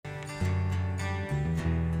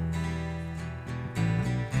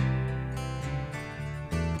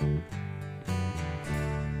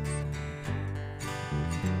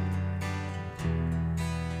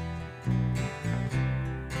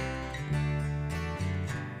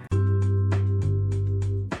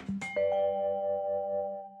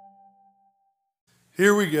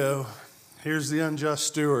Here we go. Here's the unjust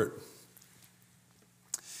steward.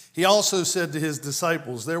 He also said to his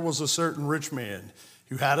disciples, there was a certain rich man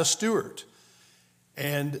who had a steward,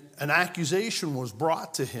 and an accusation was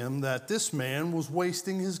brought to him that this man was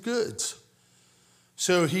wasting his goods.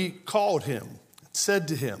 So he called him and said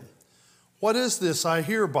to him, what is this I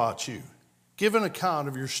hear about you? Give an account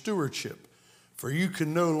of your stewardship, for you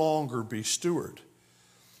can no longer be steward.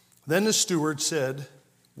 Then the steward said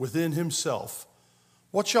within himself,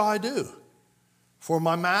 what shall I do? For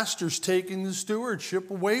my master's taking the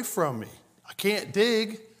stewardship away from me. I can't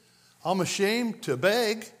dig. I'm ashamed to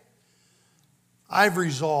beg. I've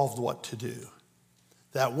resolved what to do,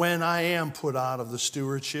 that when I am put out of the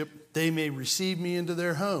stewardship, they may receive me into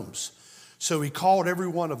their homes. So he called every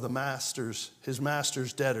one of his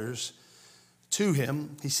master's debtors to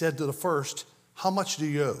him. He said to the first, how much do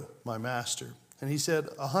you owe, my master? And he said,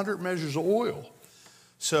 100 measures of oil.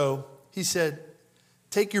 So he said,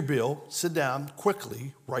 take your bill, sit down,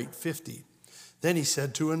 quickly write 50. Then he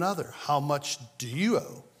said to another, how much do you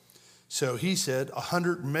owe? So he said,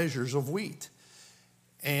 100 measures of wheat.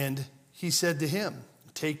 And he said to him,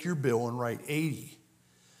 take your bill and write 80.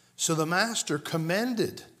 So the master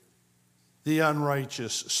commended the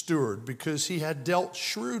unrighteous steward because he had dealt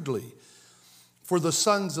shrewdly. For the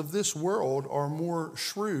sons of this world are more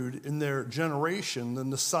shrewd in their generation than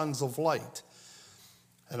the sons of light.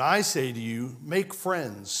 And I say to you, make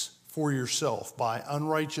friends for yourself by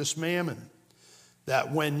unrighteous mammon,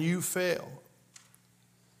 that when you fail,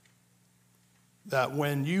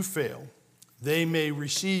 they may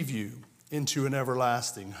receive you into an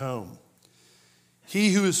everlasting home.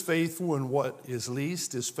 He who is faithful in what is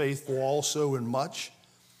least is faithful also in much,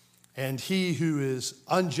 and he who is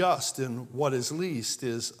unjust in what is least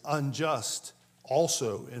is unjust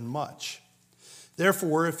also in much.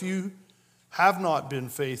 Therefore, if you have not been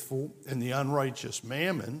faithful in the unrighteous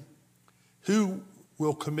mammon, who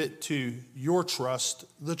will commit to your trust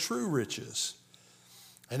the true riches?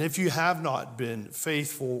 And if you have not been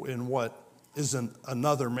faithful in what is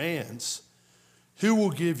another man's, who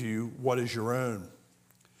will give you what is your own?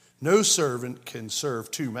 No servant can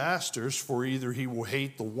serve two masters, for either he will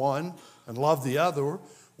hate the one and love the other,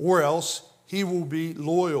 or else he will be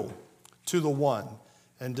loyal to the one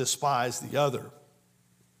and despise the other.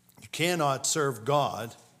 You cannot serve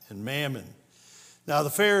God and mammon. Now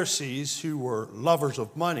the Pharisees, who were lovers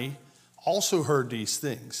of money, also heard these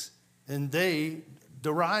things, and they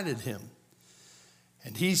derided him.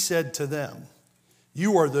 And he said to them,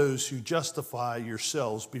 you are those who justify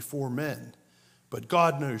yourselves before men, but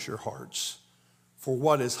God knows your hearts. For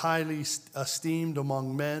what is highly esteemed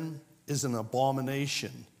among men is an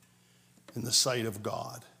abomination in the sight of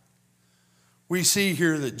God. We see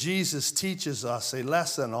here that Jesus teaches us a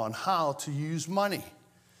lesson on how to use money,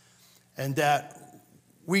 and that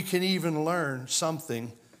we can even learn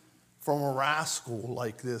something from a rascal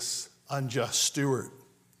like this unjust steward.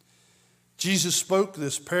 Jesus spoke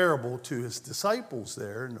this parable to his disciples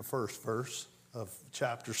there in the first verse of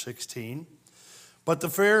chapter 16. But the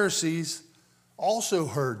Pharisees also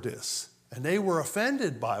heard this, and they were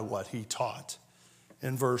offended by what he taught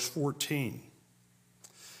in verse 14.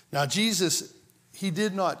 Now Jesus, he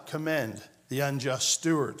did not commend the unjust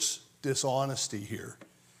steward's dishonesty here.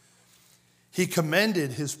 He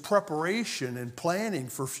commended his preparation and planning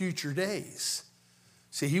for future days.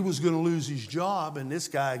 See, he was going to lose his job, and this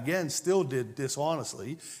guy, again, still did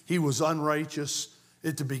dishonestly. He was unrighteous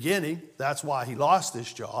at the beginning. That's why he lost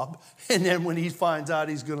his job. And then when he finds out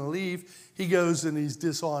he's going to leave, he goes and he's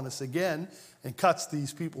dishonest again and cuts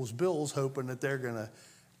these people's bills, hoping that they're going to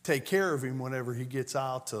take care of him whenever he gets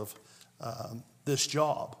out of this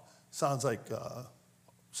job. Sounds like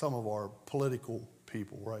some of our political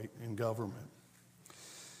people, right, in government.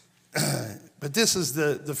 But this is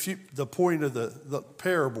the point of the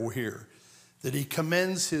parable here, that he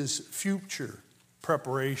commends his future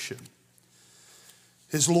preparation.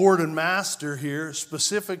 His Lord and Master here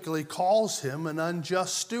specifically calls him an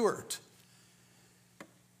unjust steward.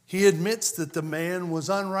 He admits that the man was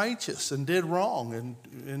unrighteous and did wrong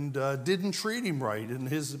and didn't treat him right in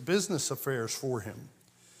his business affairs for him.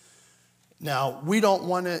 Now, we don't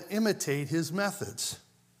want to imitate his methods,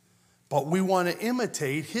 but we want to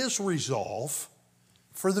imitate his resolve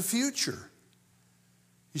for the future.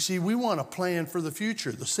 You see, we want to plan for the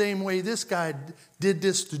future. The same way this guy did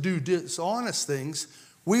this to do dishonest things,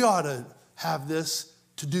 we ought to have this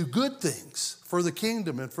to do good things for the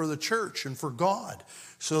kingdom and for the church and for God,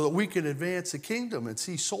 so that we can advance the kingdom and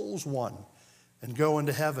see souls won and go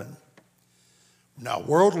into heaven. Now,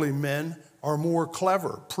 worldly men are more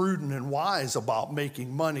clever, prudent, and wise about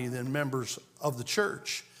making money than members of the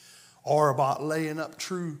church. are about laying up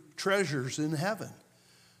true treasures in heaven.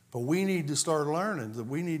 But we need to start learning that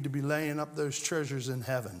we need to be laying up those treasures in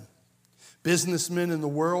heaven. Businessmen in the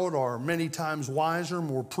world are many times wiser,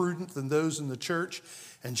 more prudent than those in the church.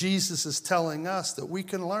 And Jesus is telling us that we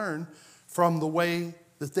can learn from the way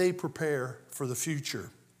that they prepare for the future.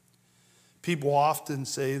 People often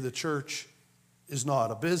say the church is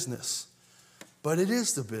not a business, but it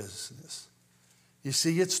is the business. You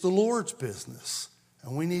see, it's the Lord's business,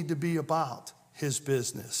 and we need to be about his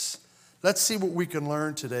business. Let's see what we can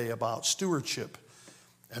learn today about stewardship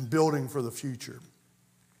and building for the future.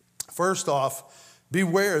 First off,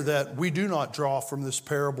 beware that we do not draw from this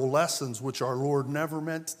parable lessons which our Lord never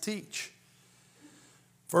meant to teach.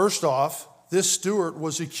 First off, this steward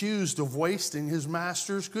was accused of wasting his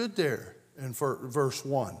master's good there in verse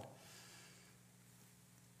 1.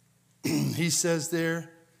 He says there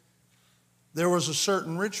was a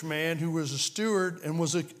certain rich man who was a steward, and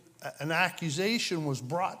an accusation was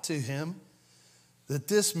brought to him that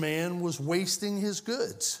this man was wasting his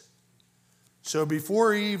goods. So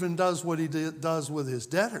before he even does what he does with his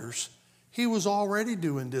debtors, he was already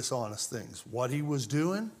doing dishonest things. What he was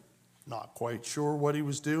doing, not quite sure what he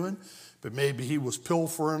was doing, but maybe he was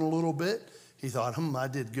pilfering a little bit. He thought, I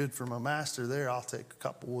did good for my master there. I'll take a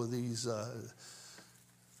couple of these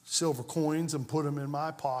silver coins and put them in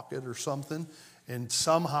my pocket or something. And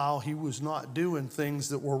somehow he was not doing things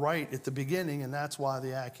that were right at the beginning, and that's why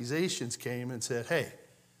the accusations came and said, hey,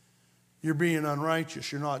 you're being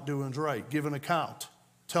unrighteous. You're not doing right. Give an account.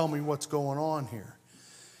 Tell me what's going on here.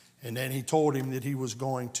 And then he told him that he was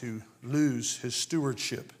going to lose his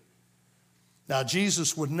stewardship. Now,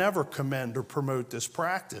 Jesus would never commend or promote this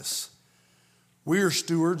practice. We are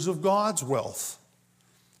stewards of God's wealth.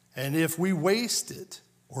 And if we waste it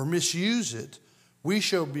or misuse it, we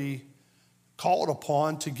shall be called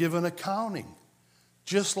upon to give an accounting.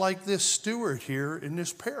 Just like this steward here in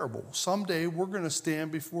this parable. Someday we're going to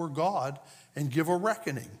stand before God and give a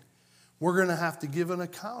reckoning. We're going to have to give an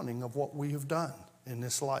accounting of what we have done in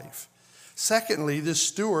this life. Secondly, this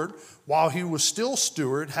steward, while he was still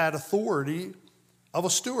steward, had authority of a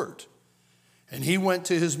steward. And he went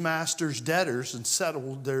to his master's debtors and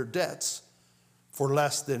settled their debts for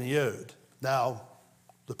less than he owed. Now,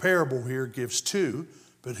 the parable here gives 2,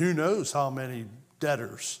 but who knows how many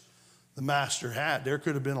debtors the master had. There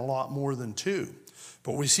could have been a lot more than 2.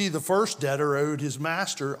 But we see the first debtor owed his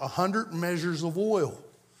master 100 measures of oil.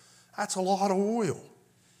 That's a lot of oil.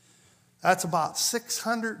 That's about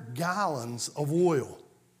 600 gallons of oil.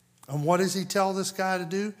 And what does he tell this guy to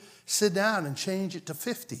do? Sit down and change it to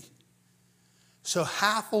 50. So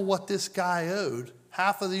half of what this guy owed,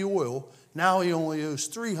 half of the oil, now he only owes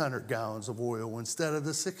 300 gallons of oil instead of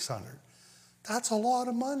the 600. That's a lot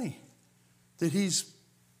of money that he's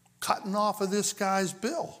cutting off of this guy's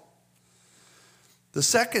bill. The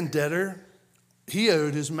second debtor, he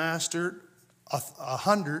owed his master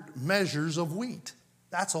 100 measures of wheat.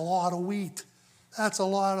 That's a lot of wheat. That's a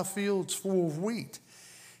lot of fields full of wheat.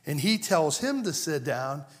 And he tells him to sit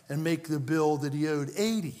down and make the bill that he owed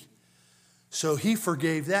 80. So he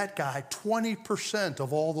forgave that guy 20%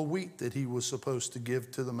 of all the wheat that he was supposed to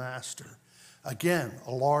give to the master. Again,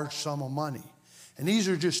 a large sum of money. And these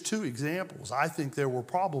are just 2 examples. I think there were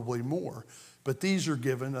probably more, but these are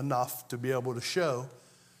given enough to be able to show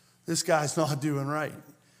this guy's not doing right.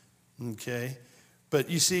 Okay? But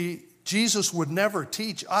you see, Jesus would never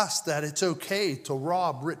teach us that it's okay to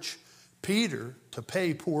rob rich Peter to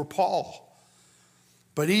pay poor Paul.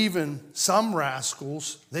 But even some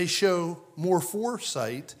rascals, they show more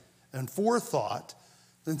foresight and forethought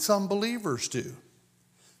than some believers do.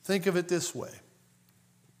 Think of it this way.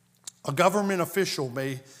 A government official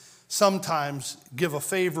may sometimes give a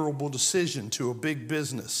favorable decision to a big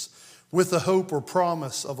business with the hope or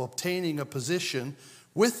promise of obtaining a position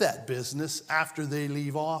with that business after they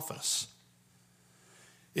leave office.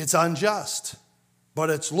 It's unjust, but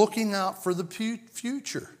it's looking out for the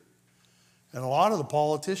future. And a lot of the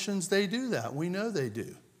politicians, they do that. We know they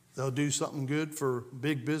do. They'll do something good for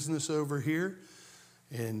big business over here,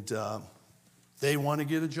 and they want to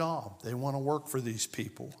get a job. They want to work for these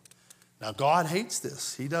people. Now, God hates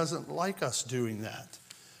this. He doesn't like us doing that.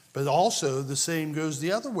 But also, the same goes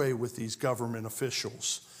the other way with these government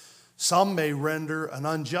officials. Some may render an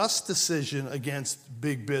unjust decision against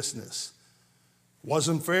big business.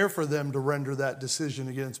 Wasn't fair for them to render that decision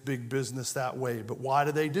against big business that way. But why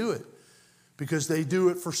do they do it? Because they do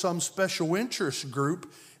it for some special interest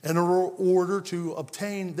group in order to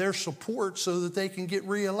obtain their support so that they can get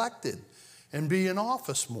reelected and be in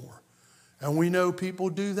office more. And we know people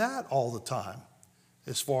do that all the time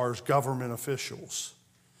as far as government officials.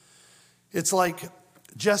 It's like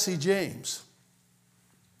Jesse James,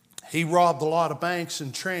 he robbed a lot of banks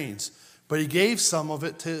and trains, but he gave some of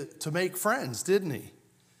it to make friends, didn't he?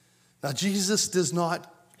 Now, Jesus does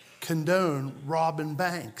not condone robbing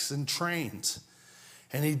banks and trains,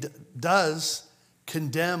 and he does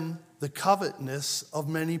condemn the covetousness of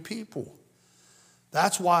many people.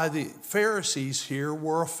 That's why the Pharisees here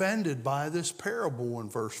were offended by this parable in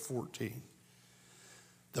verse 14.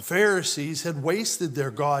 The Pharisees had wasted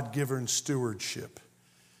their God-given stewardship.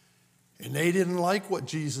 And they didn't like what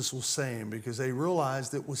Jesus was saying because they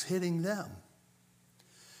realized it was hitting them.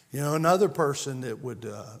 You know, another person that would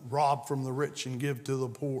rob from the rich and give to the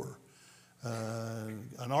poor.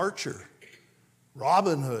 An archer,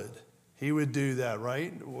 Robin Hood, he would do that,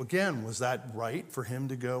 right? Again, was that right for him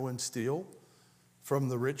to go and steal from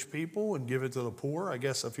the rich people and give it to the poor? I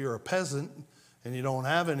guess if you're a peasant and you don't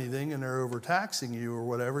have anything and they're overtaxing you or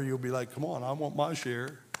whatever, you'll be like, come on, I want my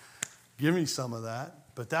share. Give me some of that.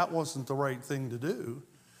 But that wasn't the right thing to do,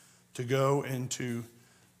 to go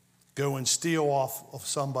and steal off of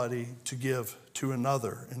somebody to give to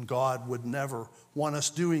another. And God would never want us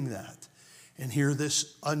doing that. And here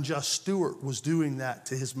this unjust steward was doing that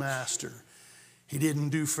to his master. He didn't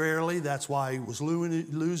do fairly. That's why he was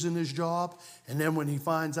losing his job. And then when he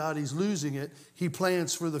finds out he's losing it, he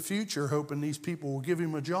plans for the future, hoping these people will give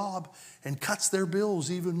him a job, and cuts their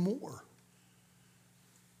bills even more.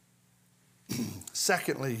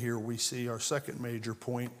 Secondly, here we see our second major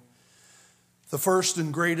point. The first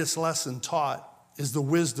and greatest lesson taught is the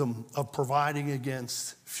wisdom of providing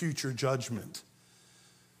against future judgment.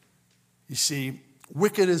 You see,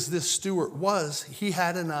 wicked as this steward was, he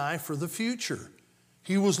had an eye for the future.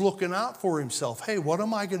 He was looking out for himself. Hey, what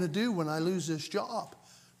am I going to do when I lose this job?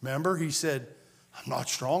 Remember, he said, I'm not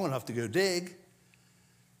strong enough to go dig.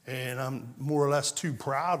 And I'm more or less too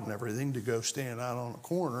proud and everything to go stand out on a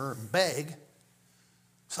corner and beg.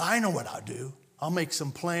 So I know what I'll do. I'll make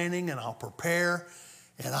some planning and I'll prepare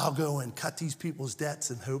and I'll go and cut these people's debts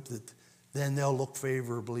and hope that then they'll look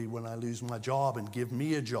favorably when I lose my job and give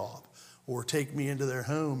me a job or take me into their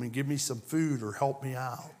home and give me some food or help me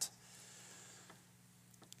out.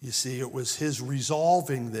 You see, it was his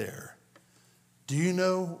resolving there. Do you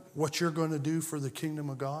know what you're going to do for the kingdom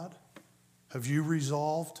of God? Have you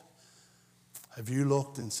resolved? Have you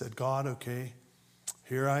looked and said, God, okay,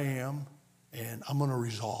 here I am, and I'm going to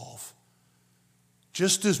resolve.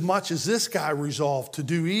 Just as much as this guy resolved to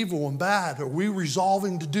do evil and bad, are we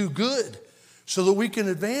resolving to do good so that we can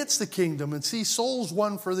advance the kingdom and see souls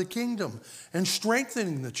won for the kingdom and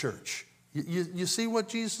strengthening the church? You see what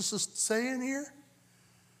Jesus is saying here?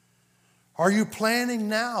 Are you planning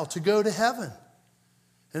now to go to heaven?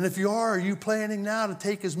 And if you are you planning now to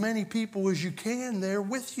take as many people as you can there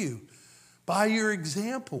with you by your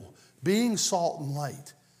example, being salt and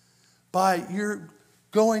light, by your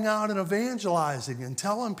going out and evangelizing and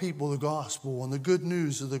telling people the gospel and the good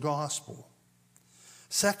news of the gospel?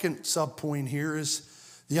 Second subpoint here is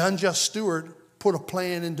the unjust steward put a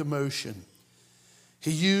plan into motion.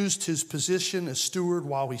 He used his position as steward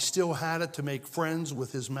while he still had it to make friends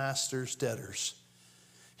with his master's debtors.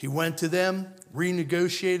 He went to them,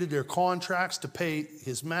 renegotiated their contracts to pay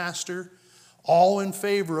his master, all in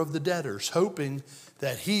favor of the debtors, hoping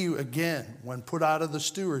that he, again, when put out of the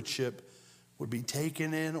stewardship, would be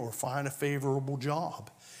taken in or find a favorable job.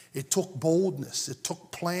 It took boldness. It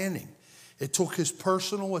took planning. It took his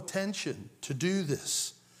personal attention to do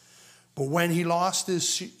this. But when he lost his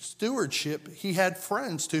stewardship, he had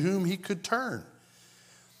friends to whom he could turn.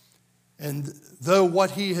 And though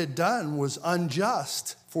what he had done was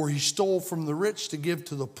unjust, for he stole from the rich to give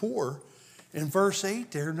to the poor, in verse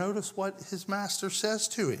 8 there, notice what his master says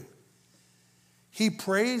to him. He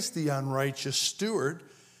praised the unrighteous steward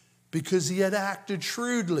because he had acted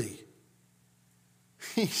shrewdly.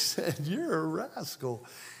 He said, you're a rascal.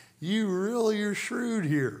 You really are shrewd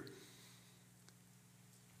here.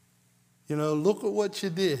 You know, look at what you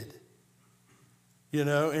did. You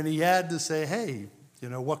know, and he had to say, hey, you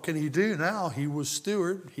know, what can he do now? He was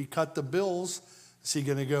steward. He cut the bills. Is he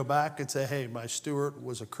going to go back and say, hey, my steward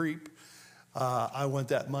was a creep. I want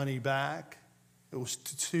that money back? It was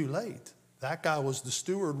too late. That guy was the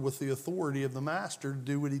steward with the authority of the master to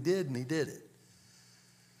do what he did, and he did it.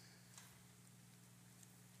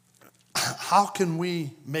 How can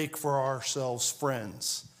we make for ourselves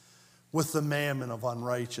friends with the mammon of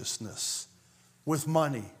unrighteousness, with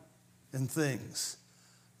money and things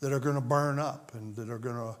that are going to burn up and that are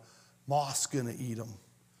going to, moth's going to eat them,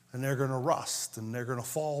 and they're going to rust and they're going to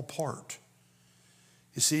fall apart?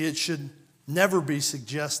 You see, it should never be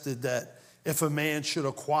suggested that if a man should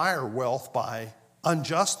acquire wealth by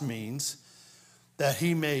unjust means, that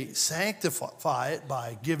he may sanctify it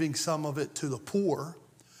by giving some of it to the poor,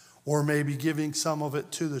 or maybe giving some of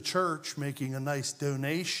it to the church, making a nice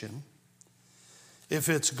donation. If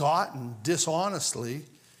it's gotten dishonestly,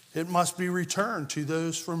 it must be returned to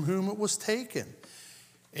those from whom it was taken.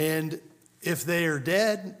 And if they are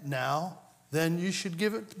dead now, then you should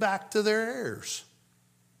give it back to their heirs.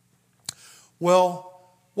 Well,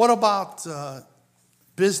 what about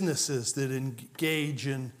businesses that engage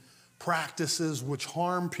in practices which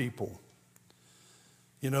harm people?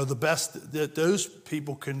 You know, the best that those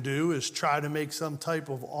people can do is try to make some type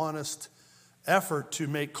of honest effort to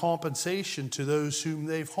make compensation to those whom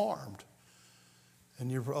they've harmed.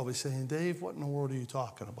 And you're probably saying, Dave, what in the world are you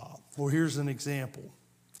talking about? Well, here's an example.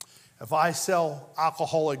 If I sell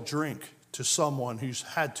alcoholic drink to someone who's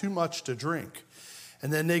had too much to drink,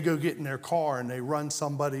 and then they go get in their car and they run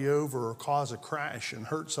somebody over or cause a crash and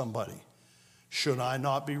hurt somebody, should I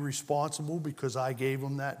not be responsible because I gave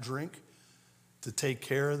them that drink to take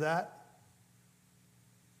care of that?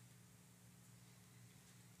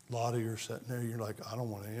 A lot of you are sitting there, you're like, I don't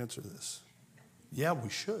want to answer this. Yeah, we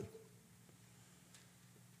should.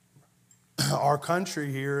 Our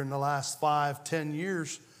country here in the last 5-10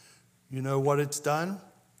 years, you know what it's done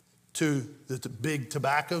to the big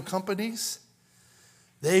tobacco companies?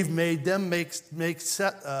 They've made them make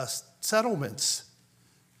settlements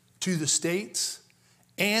to the states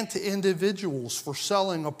and to individuals for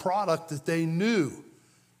selling a product that they knew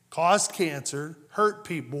caused cancer, hurt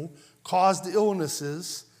people, caused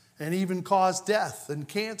illnesses, and even caused death and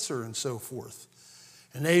cancer and so forth.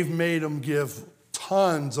 And they've made them give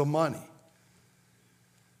tons of money.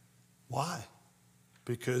 Why?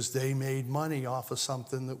 Because they made money off of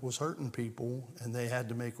something that was hurting people and they had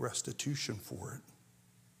to make restitution for it.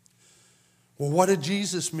 Well, what did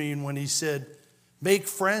Jesus mean when he said, make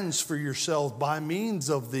friends for yourselves by means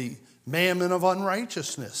of the mammon of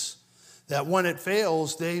unrighteousness, that when it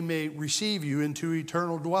fails, they may receive you into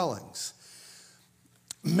eternal dwellings?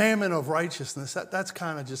 Mammon of righteousness, that's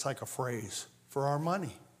kind of just like a phrase for our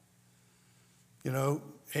money. You know,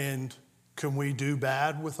 and can we do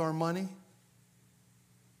bad with our money?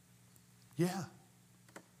 Yeah.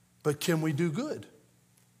 But can we do good?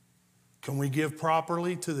 Can we give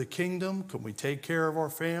properly to the kingdom? Can we take care of our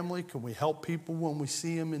family? Can we help people when we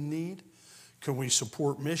see them in need? Can we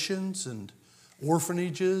support missions and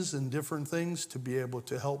orphanages and different things to be able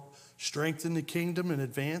to help strengthen the kingdom and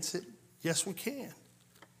advance it? Yes, we can.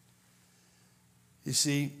 You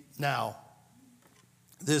see, now,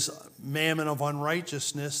 this mammon of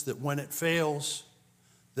unrighteousness, that when it fails,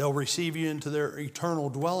 they'll receive you into their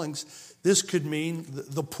eternal dwellings. This could mean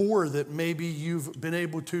the poor that maybe you've been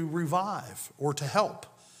able to revive or to help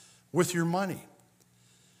with your money.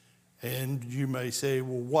 And you may say,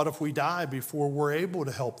 well, what if we die before we're able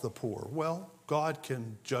to help the poor? Well, God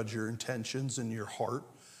can judge your intentions and your heart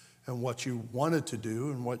and what you wanted to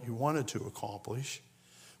do and what you wanted to accomplish.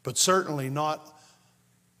 But certainly not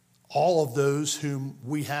all of those whom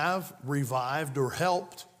we have revived or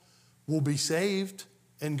helped will be saved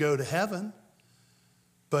and go to heaven.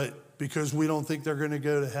 But because we don't think they're going to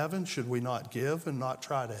go to heaven, should we not give and not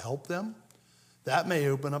try to help them? That may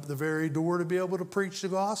open up the very door to be able to preach the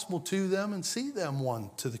gospel to them and see them won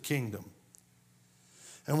to the kingdom.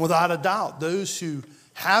 And without a doubt, those who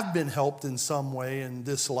have been helped in some way in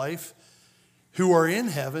this life, who are in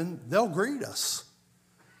heaven, they'll greet us.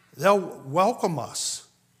 They'll welcome us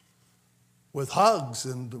with hugs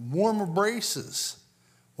and warm embraces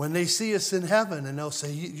when they see us in heaven, and they'll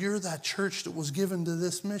say, you're that church that was given to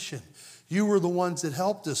this mission. You were the ones that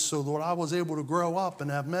helped us so that I was able to grow up and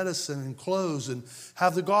have medicine and clothes and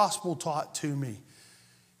have the gospel taught to me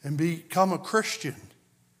and become a Christian.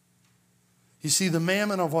 You see, the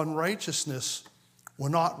mammon of unrighteousness will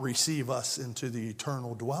not receive us into the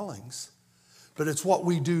eternal dwellings, but it's what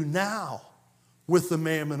we do now with the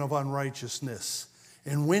mammon of unrighteousness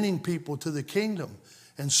and winning people to the kingdom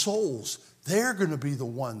and souls. They're going to be the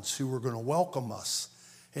ones who are going to welcome us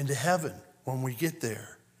into heaven when we get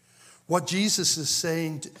there. What Jesus is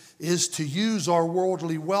saying is to use our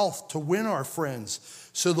worldly wealth to win our friends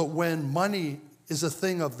so that when money is a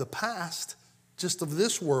thing of the past, just of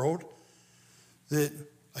this world, that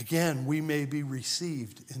again, we may be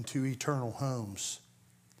received into eternal homes.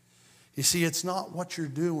 You see, it's not what you're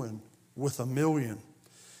doing with $1 million,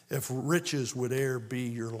 if riches would e'er be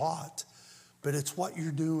your lot, but it's what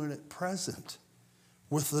you're doing at present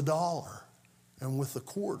with the dollar and with the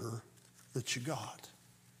quarter that you got.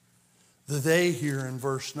 The they here in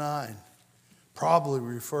verse 9 probably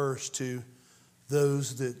refers to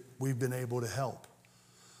those that we've been able to help.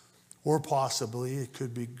 Or possibly it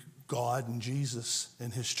could be God and Jesus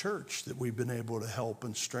and his church that we've been able to help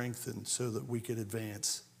and strengthen so that we could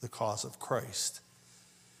advance the cause of Christ.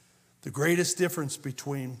 The greatest difference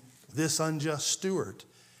between this unjust steward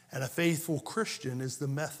and a faithful Christian is the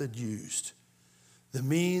method used. The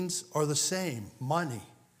means are the same, money.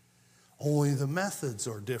 Only the methods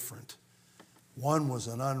are different. One was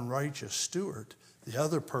an unrighteous steward. The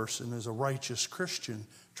other person is a righteous Christian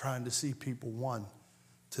trying to see people won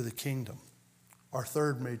to the kingdom. Our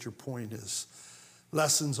third major point is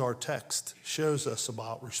lessons our text shows us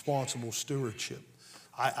about responsible stewardship.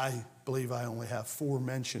 I believe I only have 4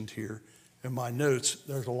 mentioned here in my notes.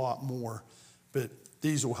 There's a lot more, but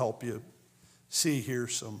these will help you see here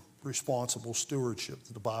some responsible stewardship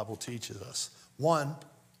that the Bible teaches us. 1,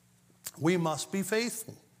 we must be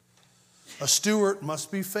faithful. A steward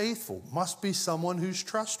must be faithful, must be someone who's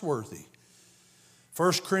trustworthy.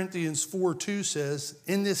 1 Corinthians 4:2 says,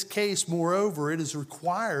 in this case, moreover, it is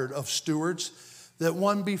required of stewards that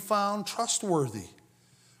one be found trustworthy.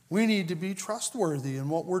 We need to be trustworthy in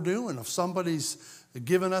what we're doing. If somebody's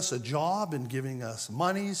giving us a job and giving us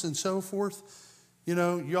monies and so forth,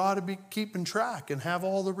 you ought to be keeping track and have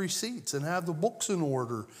all the receipts and have the books in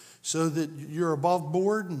order so that you're above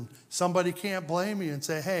board and somebody can't blame you and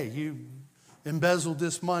say, hey, you embezzled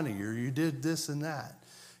this money or you did this and that.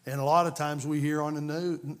 And a lot of times we hear on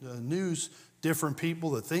the news different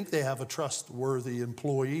people that think they have a trustworthy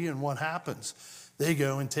employee, and what happens? They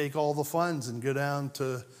go and take all the funds and go down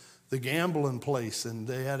to the gambling place, and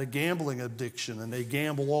they had a gambling addiction, and they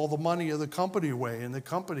gamble all the money of the company away, and the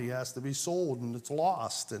company has to be sold, and it's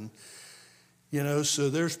lost. And, so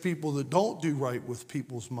there's people that don't do right with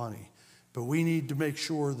people's money. But we need to make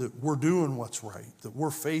sure that we're doing what's right, that we're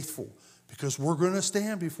faithful, because we're going to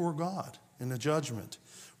stand before God in the judgment.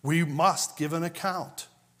 We must give an account.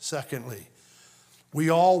 Secondly, we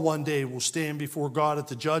all one day will stand before God at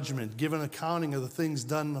the judgment, give an accounting of the things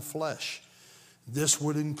done in the flesh. This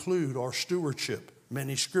would include our stewardship.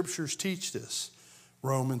 Many scriptures teach this.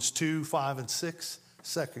 Romans 2:5-6,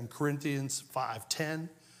 2 Corinthians 5:10,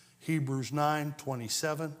 Hebrews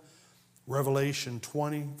 9:27, Revelation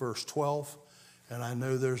 20, verse 12. And I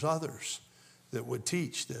know there's others that would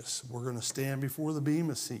teach this. We're going to stand before the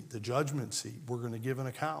bema seat, the judgment seat. We're going to give an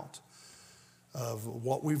account of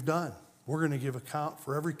what we've done. We're going to give account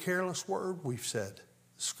for every careless word we've said,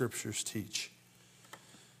 the scriptures teach.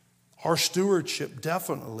 Our stewardship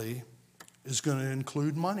definitely is going to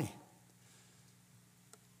include money.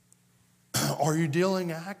 Are you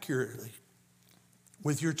dealing accurately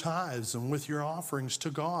with your tithes and with your offerings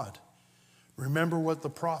to God? Remember what the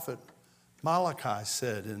prophet Malachi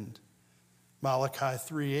said in Malachi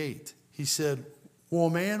 3:8. He said, will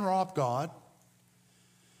a man rob God?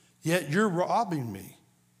 Yet you're robbing me.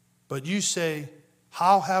 But you say,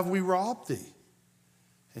 how have we robbed thee?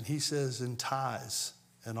 And he says, in tithes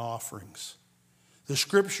and offerings. The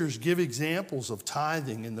scriptures give examples of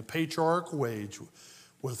tithing in the patriarchal age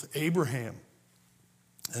with Abraham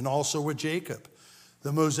and also with Jacob.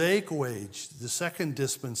 The Mosaical age, the second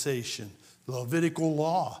dispensation, the Levitical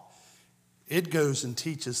law. It goes and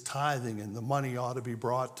teaches tithing, and the money ought to be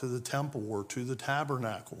brought to the temple or to the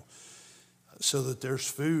tabernacle so that there's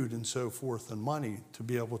food and so forth and money to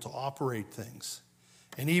be able to operate things.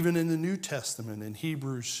 And even in the New Testament, in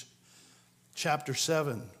Hebrews chapter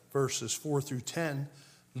 7, verses 4-10,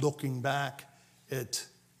 looking back at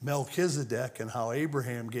Melchizedek and how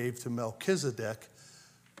Abraham gave to Melchizedek,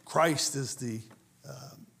 Christ is the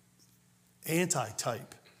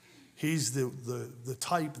antitype. He's the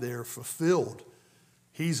type there fulfilled.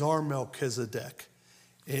 He's our Melchizedek.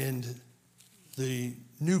 And the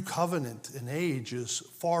new covenant in age is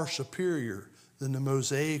far superior than the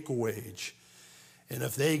Mosaical age. And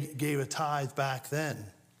if they gave a tithe back then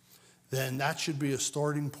that should be a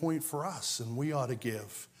starting point for us, and we ought to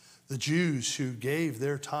give. The Jews who gave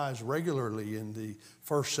their tithes regularly in the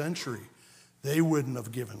first century, they wouldn't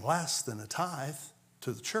have given less than a tithe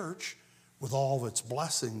to the church, with all of its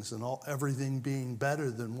blessings and everything being better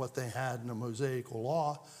than what they had in the Mosaical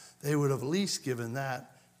law. They would have at least given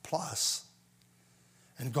that plus.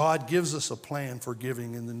 And God gives us a plan for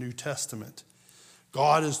giving in the New Testament.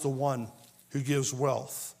 God is the one who gives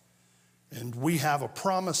wealth. And we have a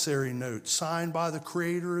promissory note signed by the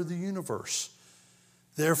creator of the universe.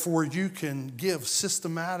 Therefore, you can give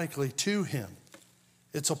systematically to him.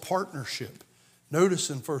 It's a partnership. Notice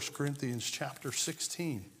in 1 Corinthians chapter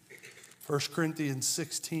 16. 1 Corinthians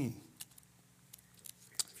 16.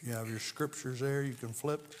 If you have your scriptures there, you can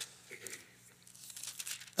flip.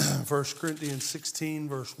 1 Corinthians 16,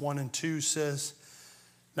 verse 1 and 2 says,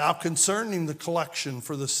 now concerning the collection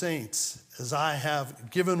for the saints, as I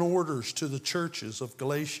have given orders to the churches of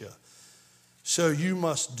Galatia, so you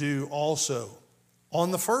must do also.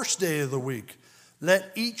 On the first day of the week,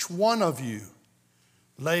 let each one of you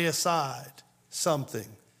lay aside something,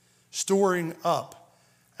 storing up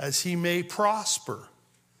as he may prosper,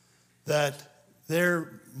 that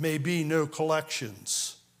there may be no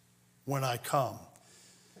collections when I come.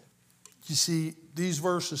 You see, these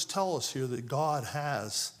verses tell us here that God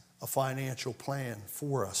has a financial plan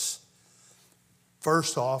for us.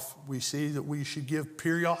 First off, we see that we should give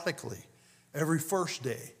periodically, every first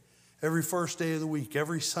day of the week,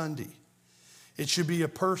 every Sunday. It should be a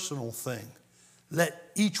personal thing.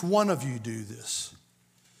 Let each one of you do this.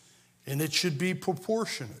 And it should be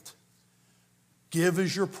proportionate. Give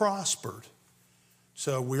as you're prospered.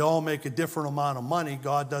 So we all make a different amount of money.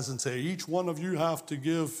 God doesn't say each one of you have to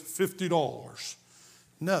give $50.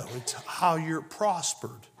 No, it's how you're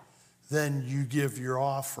prospered. Then you give your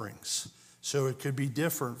offerings. So it could be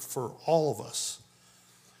different for all of us.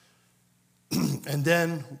 And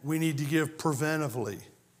then we need to give preventively.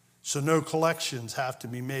 So no collections have to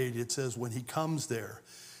be made. It says when he comes there.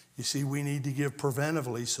 You see, we need to give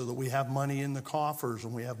preventively so that we have money in the coffers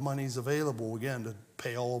and we have monies available, again, to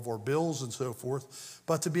pay all of our bills and so forth,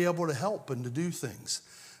 but to be able to help and to do things.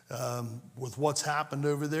 With what's happened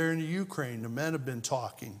over there in the Ukraine, the men have been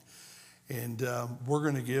talking, and we're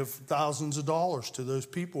going to give thousands of dollars to those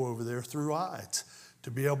people over there through IDES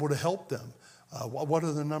to be able to help them. What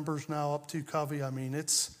are the numbers now up to, Covey? I mean,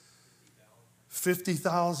 it's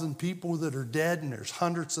 50,000 people that are dead, and there's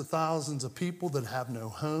hundreds of thousands of people that have no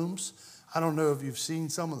homes. I don't know if you've seen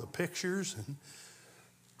some of the pictures. And,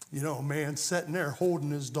 you know, a man sitting there holding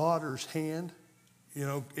his daughter's hand, you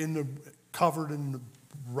know, covered in the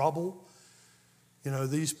rubble. You know,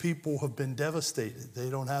 these people have been devastated. They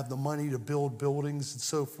don't have the money to build buildings and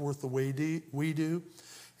so forth the way we do.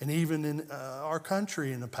 And even in our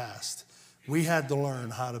country in the past, we had to learn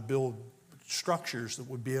how to build structures that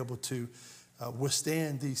would be able to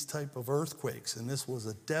withstand these type of earthquakes. And this was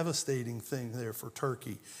a devastating thing there for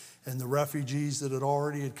Turkey and the refugees that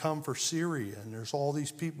had come for Syria. And there's all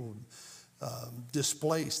these people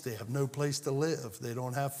displaced. They have no place to live. They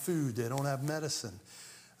don't have food. They don't have medicine,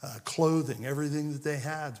 clothing. Everything that they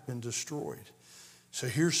had has been destroyed. So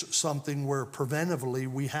here's something where preventively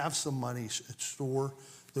we have some money at store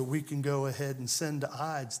that we can go ahead and send to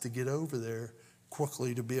IDES to get over there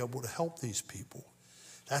quickly to be able to help these people.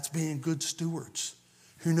 That's being good stewards.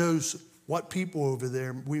 Who knows what people over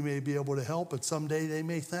there we may be able to help, and someday they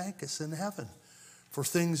may thank us in heaven for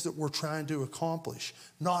things that we're trying to accomplish.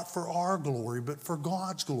 Not for our glory, but for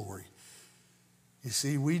God's glory. You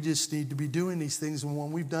see, we just need to be doing these things, and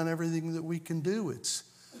when we've done everything that we can do,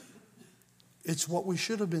 it's what we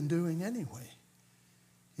should have been doing anyway.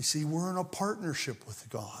 You see, we're in a partnership with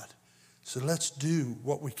God. So let's do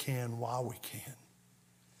what we can while we can.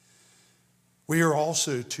 We are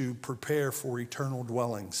also to prepare for eternal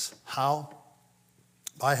dwellings. How?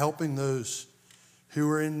 By helping those who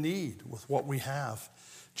are in need with what we have.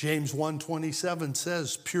 James 1:27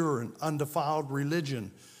 says, pure and undefiled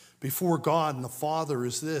religion before God and the Father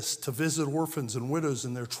is this, to visit orphans and widows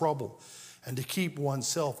in their trouble and to keep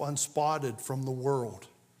oneself unspotted from the world.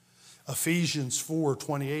 Ephesians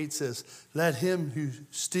 4:28 says, let him who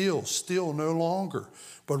steals steal no longer,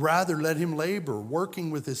 but rather let him labor, working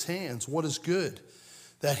with his hands what is good,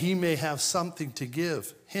 that he may have something to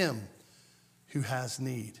give him who has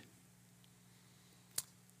need.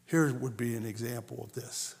 Here would be an example of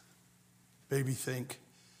this. Maybe think,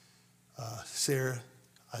 Sarah,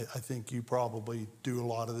 I think you probably do a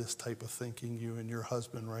lot of this type of thinking, you and your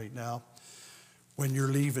husband right now. When you're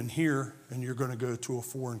leaving here and you're going to go to a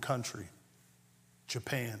foreign country,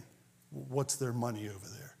 Japan, what's their money over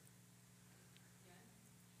there?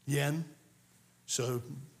 Yen. So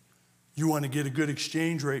you want to get a good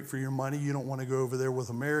exchange rate for your money. You don't want to go over there with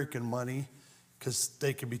American money because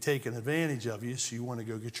they could be taking advantage of you. So you want to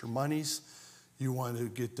go get your monies. You want to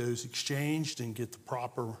get those exchanged and get the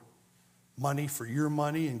proper money for your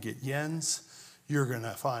money and get yens. You're going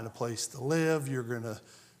to find a place to live. You're going to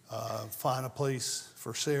find a place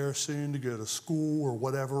for Sarah soon to go to school or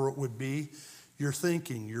whatever it would be. You're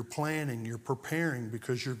thinking, you're planning, you're preparing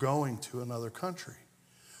because you're going to another country.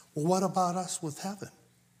 Well, what about us with heaven?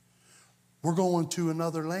 We're going to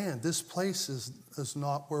another land. This place is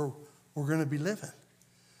not where we're going to be living.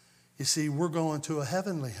 You see, we're going to a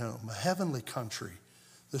heavenly home, a heavenly country,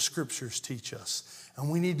 the scriptures teach us. And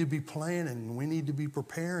we need to be planning. We need to be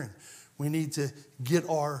preparing. We need to get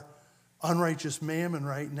our unrighteous mammon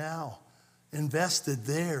right now invested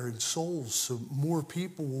there in souls so more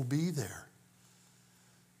people will be there.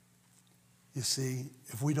 You see,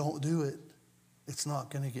 if we don't do it, it's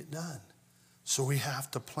not going to get done. So we have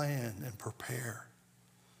to plan and prepare.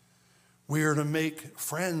 We are to make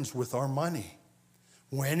friends with our money.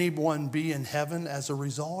 Will anyone be in heaven as a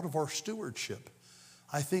result of our stewardship?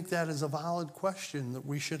 I think that is a valid question that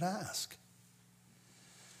we should ask.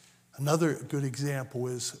 Another good example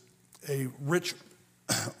is a rich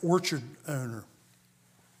orchard owner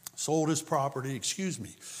sold his property, excuse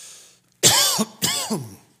me.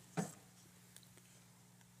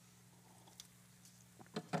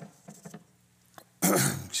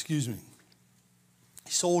 Excuse me.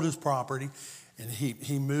 He sold his property, and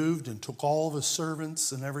he moved and took all of his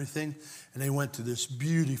servants and everything, and they went to this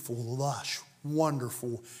beautiful, lush,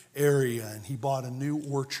 wonderful area, and he bought a new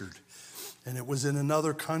orchard. And it was in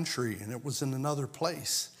another country, and it was in another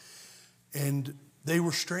place. And they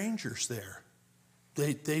were strangers there.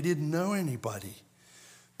 They didn't know anybody.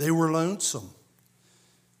 They were lonesome.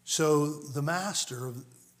 So the master,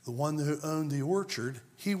 the one who owned the orchard,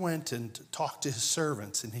 he went and talked to his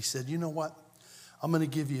servants, and he said, you know what? I'm going to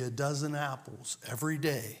give you a dozen apples every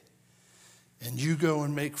day, and you go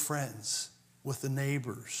and make friends with the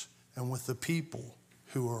neighbors and with the people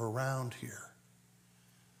who are around here.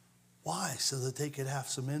 Why? So that they could have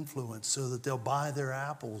some influence, so that they'll buy their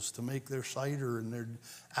apples to make their cider and their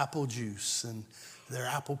apple juice and their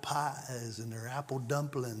apple pies and their apple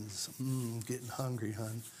dumplings. Getting hungry,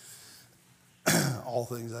 hon. All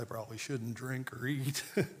things I probably shouldn't drink or eat.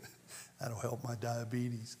 That'll help my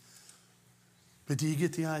diabetes. But do you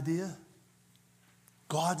get the idea?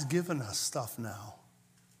 God's given us stuff now.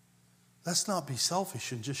 Let's not be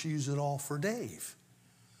selfish and just use it all for Dave.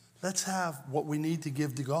 Let's have what we need to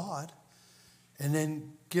give to God and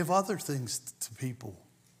then give other things to people.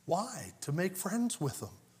 Why? To make friends with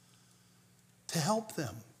them, to help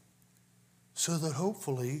them, so that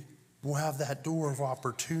hopefully we'll have that door of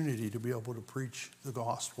opportunity to be able to preach the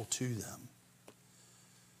gospel to them.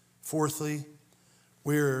 Fourthly,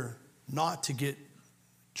 we're not to get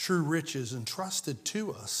true riches entrusted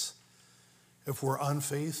to us if we're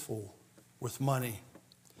unfaithful with money.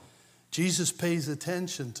 Jesus pays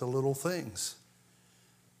attention to little things.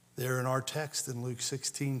 There in our text in Luke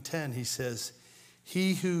 16:10, he says,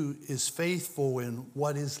 he who is faithful in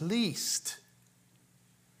what is least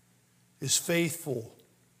is faithful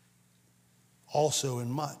also in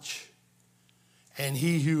much. And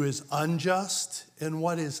he who is unjust in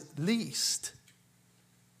what is least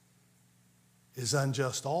is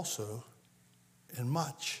unjust also in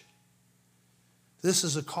much. This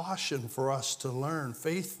is a caution for us to learn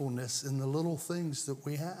faithfulness in the little things that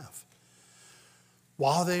we have.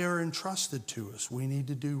 While they are entrusted to us, we need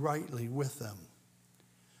to do rightly with them.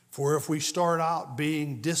 For if we start out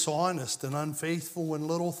being dishonest and unfaithful in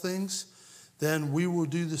little things, then we will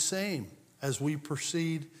do the same as we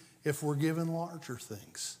proceed if we're given larger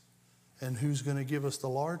things. And who's going to give us the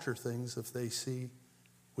larger things if they see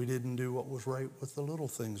we didn't do what was right with the little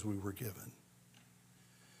things we were given?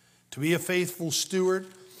 To be a faithful steward,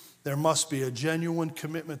 there must be a genuine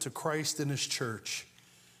commitment to Christ and his church.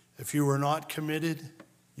 If you are not committed,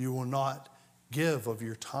 you will not give of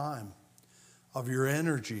your time, of your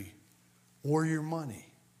energy, or your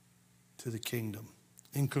money to the kingdom.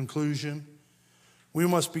 In conclusion, we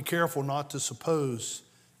must be careful not to suppose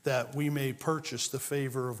that we may purchase the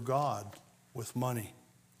favor of God with money.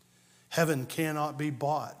 Heaven cannot be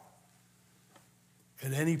bought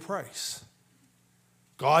at any price.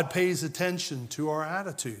 God pays attention to our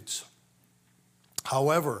attitudes.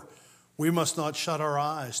 However, we must not shut our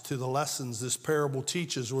eyes to the lessons this parable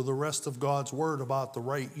teaches or the rest of God's word about the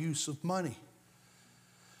right use of money.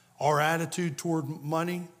 Our attitude toward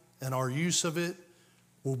money and our use of it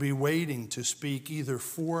will be waiting to speak either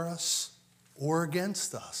for us or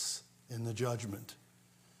against us in the judgment.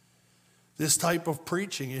 This type of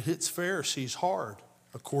preaching, it hits Pharisees hard,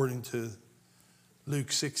 according to Luke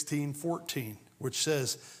 16:14, which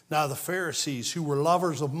says, now the Pharisees who were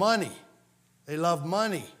lovers of money, they loved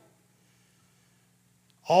money,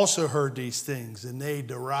 also heard these things, and they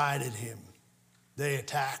derided him. They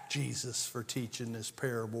attacked Jesus for teaching this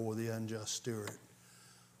parable of the unjust steward.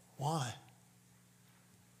 Why?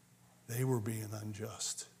 They were being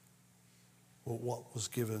unjust with what was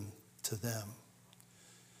given to them.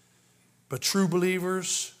 But true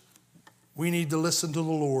believers, we need to listen to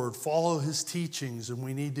the Lord, follow his teachings, and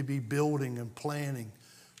we need to be building and planning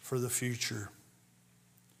for the future.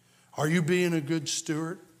 Are you being a good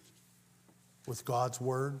steward with God's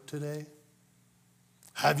word today?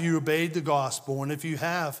 Have you obeyed the gospel? And if you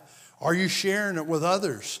have, are you sharing it with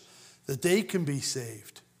others that they can be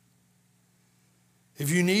saved? If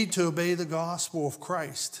you need to obey the gospel of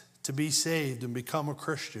Christ to be saved and become a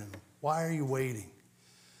Christian, why are you waiting?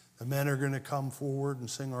 The men are going to come forward and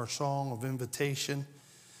sing our song of invitation.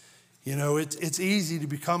 You know, it's easy to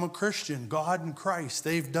become a Christian. God and Christ,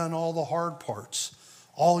 they've done all the hard parts.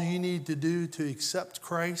 All you need to do to accept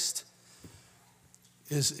Christ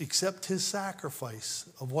is accept his sacrifice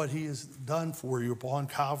of what he has done for you upon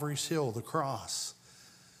Calvary's hill, the cross,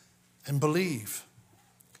 and believe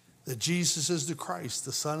that Jesus is the Christ,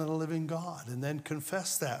 the Son of the living God, and then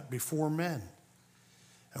confess that before men.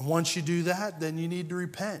 And once you do that, then you need to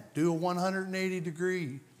repent. Do a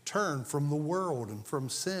 180-degree turn from the world and from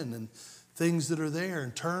sin and things that are there,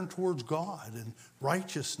 and turn towards God and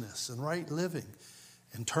righteousness and right living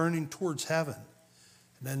and turning towards heaven.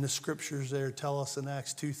 And then the scriptures there tell us in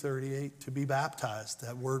Acts 2:38 to be baptized.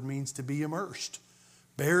 That word means to be immersed.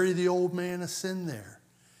 Bury the old man of sin there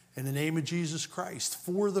in the name of Jesus Christ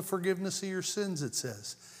for the forgiveness of your sins, it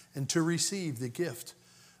says, and to receive the gift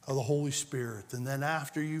of the Holy Spirit. And then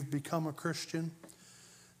after you've become a Christian,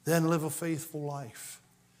 then live a faithful life,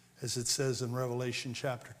 as it says in Revelation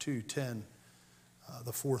chapter 2:10,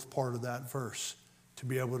 the fourth part of that verse, to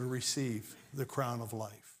be able to receive the crown of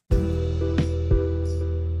life.